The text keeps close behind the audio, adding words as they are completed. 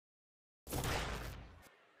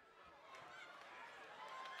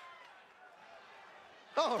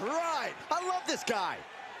All right, I love this guy.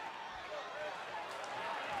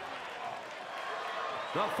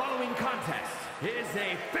 The following contest is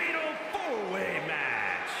a fatal four-way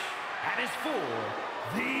match and is for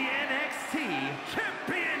the NXT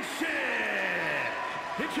Championship.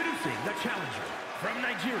 Introducing the challenger from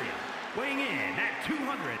Nigeria, weighing in at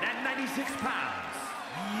 296 pounds,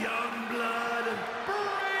 Youngblood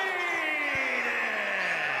Brayden.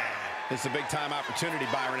 This is a big-time opportunity,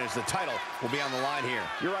 Byron, as the title will be on the line here.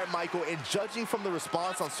 You're right, Michael, and judging from the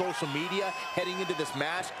response on social media heading into this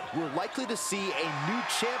match, we're likely to see a new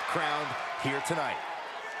champ crowned here tonight.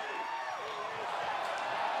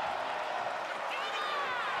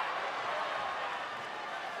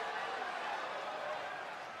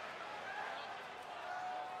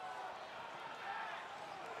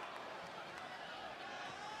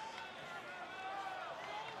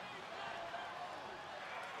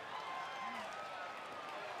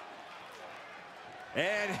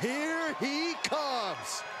 And here he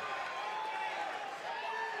comes.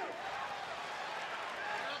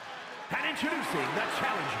 And introducing the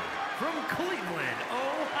challenger from Cleveland,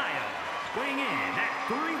 Ohio, weighing in at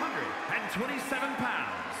 327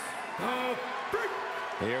 pounds,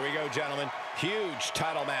 Here we go, gentlemen. Huge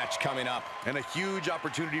title match coming up. And a huge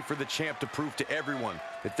opportunity for the champ to prove to everyone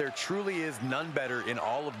that there truly is none better in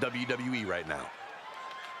all of WWE right now.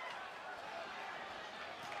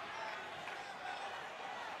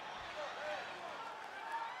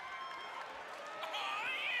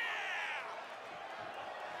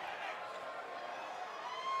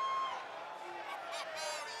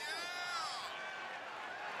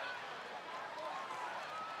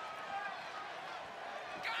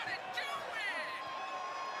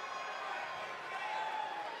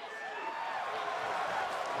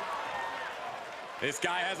 This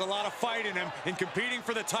guy has a lot of fight in him, and competing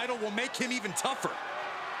for the title will make him even tougher.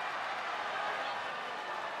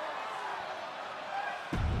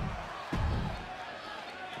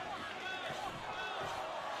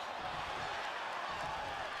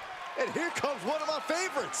 And here comes one of my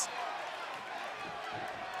favorites.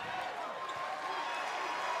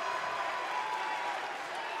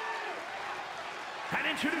 And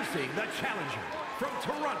introducing the challenger from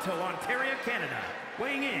Toronto, Ontario, Canada,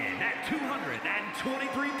 weighing in at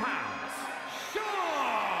 223 pounds,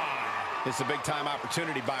 Shawn! This is a big-time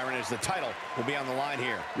opportunity, Byron, as the title will be on the line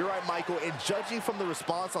here. You're right, Michael, and judging from the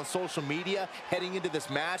response on social media heading into this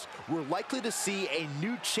match, we're likely to see a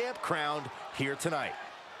new champ crowned here tonight.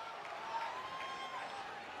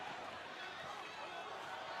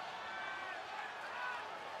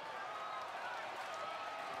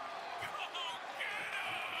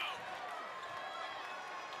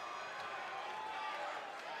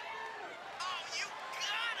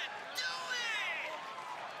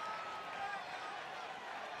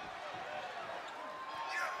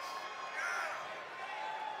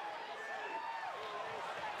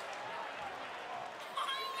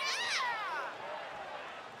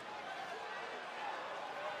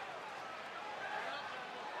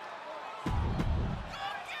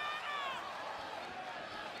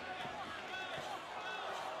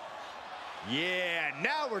 Yeah,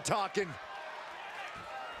 now we're talking.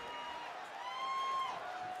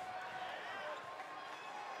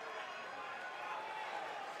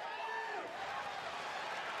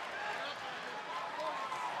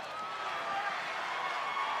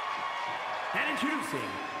 And introducing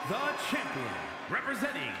the champion,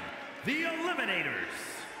 representing the Eliminators,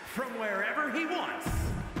 from wherever he wants,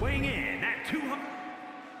 weighing in at 200.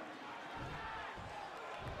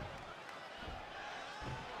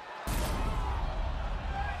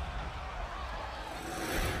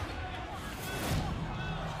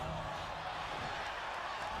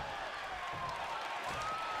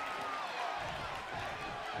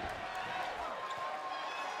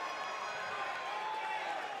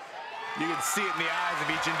 You can see it in the eyes of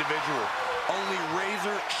each individual. Only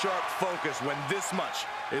razor-sharp focus when this much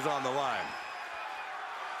is on the line.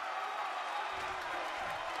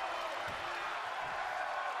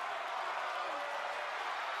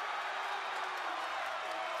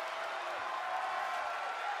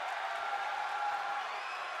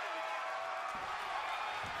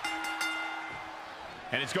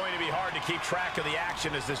 And it's going to be hard to keep track of the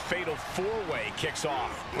action as this fatal four-way kicks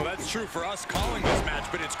off. Well, that's true for us calling this match,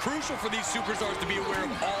 but it's crucial for these superstars to be aware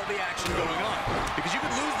of all the action going on, because you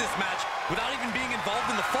could lose this match without even being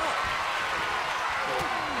involved in the fall.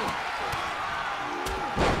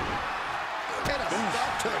 And a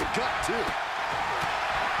stop to the gut, too.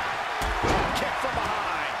 Kick from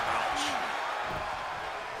behind. Ouch.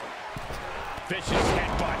 Vicious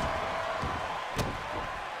headbutt.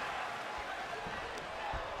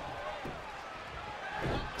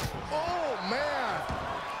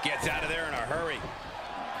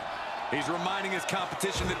 He's reminding his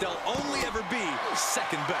competition that they'll only ever be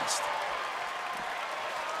second best.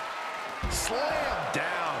 Slam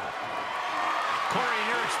down. Corey, in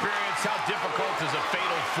your experience, how difficult is a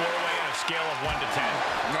fatal four-way on a scale of 1 to 10?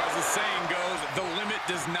 As the saying goes, the limit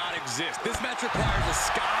does not exist. This match requires a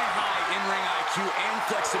sky-high in-ring IQ and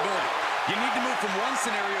flexibility. You need to move from one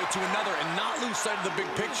scenario to another and not lose sight of the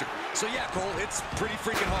big picture. So yeah, Cole, it's pretty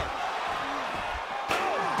freaking hard.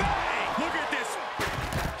 Look at this.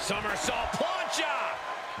 Somersault plancha.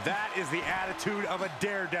 That is the attitude of a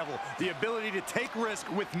daredevil. The ability to take risk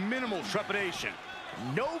with minimal trepidation.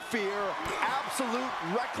 No fear, absolute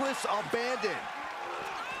reckless abandon.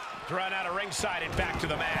 Thrown out of ringside and back to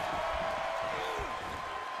the mat.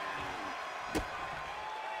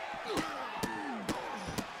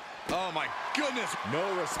 Oh my goodness.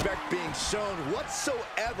 No respect being shown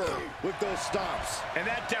whatsoever with those stomps. And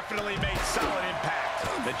that definitely made solid impact.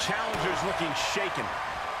 The challenger's looking shaken.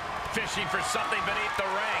 Fishing for something beneath the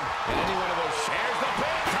ring. And any one of those shares the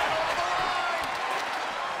pin, title on the line.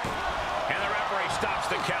 And the referee stops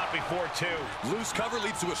the count before 2. Loose cover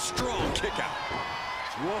leads to a strong kick out.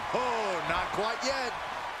 Whoa, not quite yet.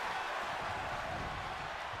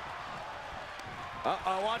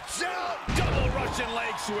 Watch out! Double Russian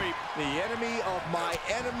leg sweep. The enemy of my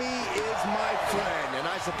enemy is my friend. And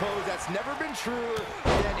I suppose that's never been truer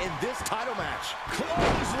than in this title match.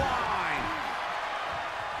 Clothesline.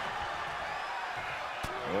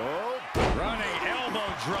 Oh, running elbow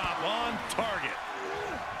drop on target.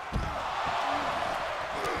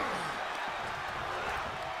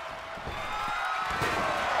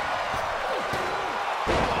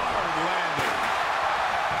 Hard landing.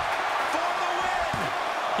 For the win.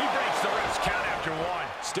 He breaks the ref's count after 1.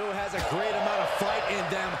 Still has a great amount of fight in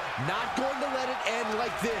them. Not going to let it end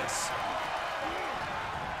like this.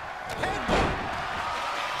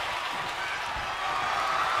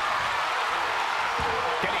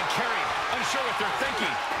 Getting carried. Unsure what they're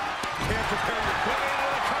thinking. Can't prepare your way into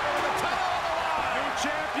the cover with the title on the line. New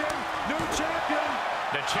champion, new champion.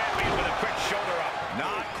 The champion with a quick shoulder up.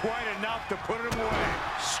 Not quite enough to put him away.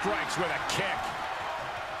 Strikes with a kick.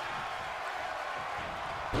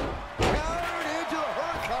 Countered into the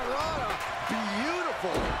Hurricanrana.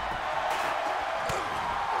 Beautiful.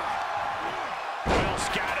 Well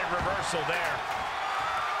scattered reversal there.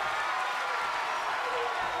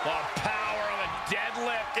 The power of a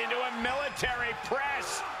deadlift into a military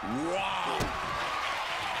press. Wow.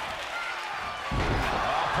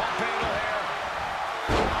 Pump handle here.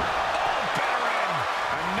 Oh, better in.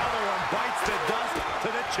 Another one bites the dust to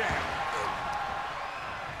the champ.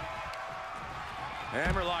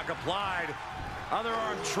 Hammerlock applied. Other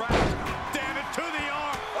arm trapped. Damn it, to the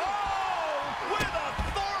arm. Oh, with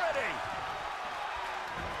authority.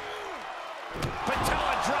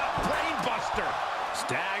 Patella drop brainbuster.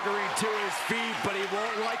 Staggering to his feet, but he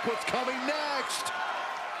won't like what's coming next.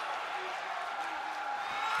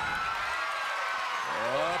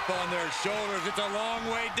 Up on their shoulders. It's a long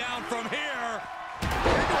way down from here.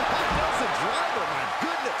 That's the driver, my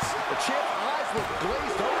goodness. The champ's eyes look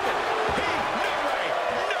glazed over. No way.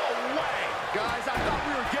 No way. Guys, I thought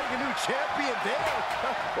we were getting a new champion there.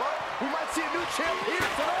 Well, we might see a new champ here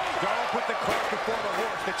tonight. Don't put the cart before the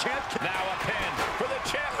horse. The champ can... Now a pin for the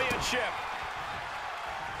championship.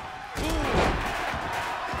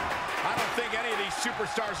 I don't think any of these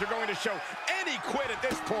superstars are going to show any quit at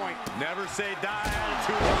this point. Never say die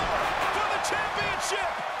attitude. For the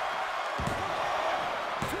championship!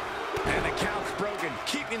 And the count's broken,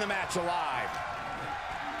 keeping the match alive.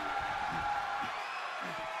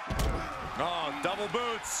 Oh, double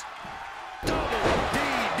boots. Double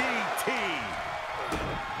DDT.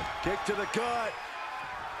 Kick to the gut.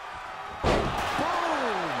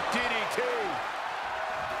 Boom! DDT.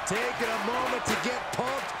 Taking a moment to get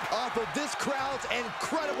pumped off of this crowd's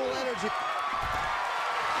incredible energy.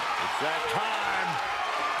 It's that time.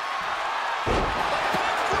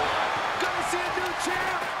 Gonna see a new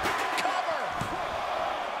champ. Cover.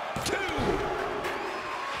 2.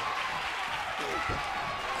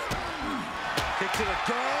 Kick to the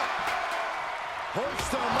gut.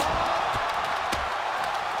 Hoist him up.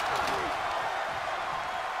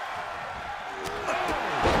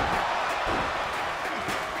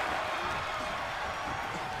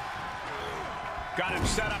 Got him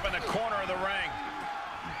set up in the corner of the ring.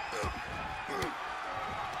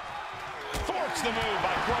 Thwarts the move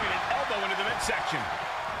by throwing an elbow into the midsection.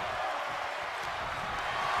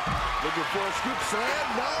 Looking for a scoop slam.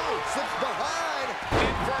 No. Slips behind.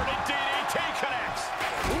 Inverted DDT connects.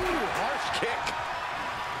 Ooh, harsh kick.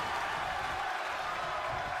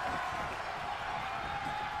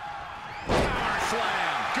 Power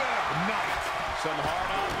slam. Good night. Some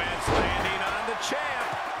hard offense.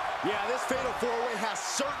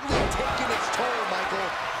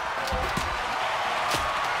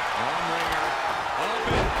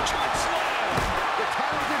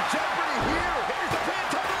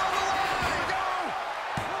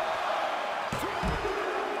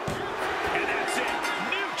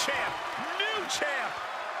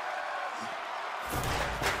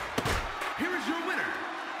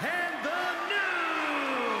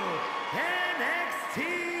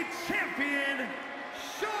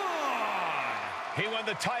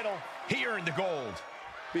 wearing the gold.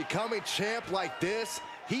 Becoming champ like this,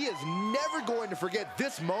 he is never going to forget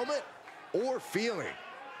this moment or feeling.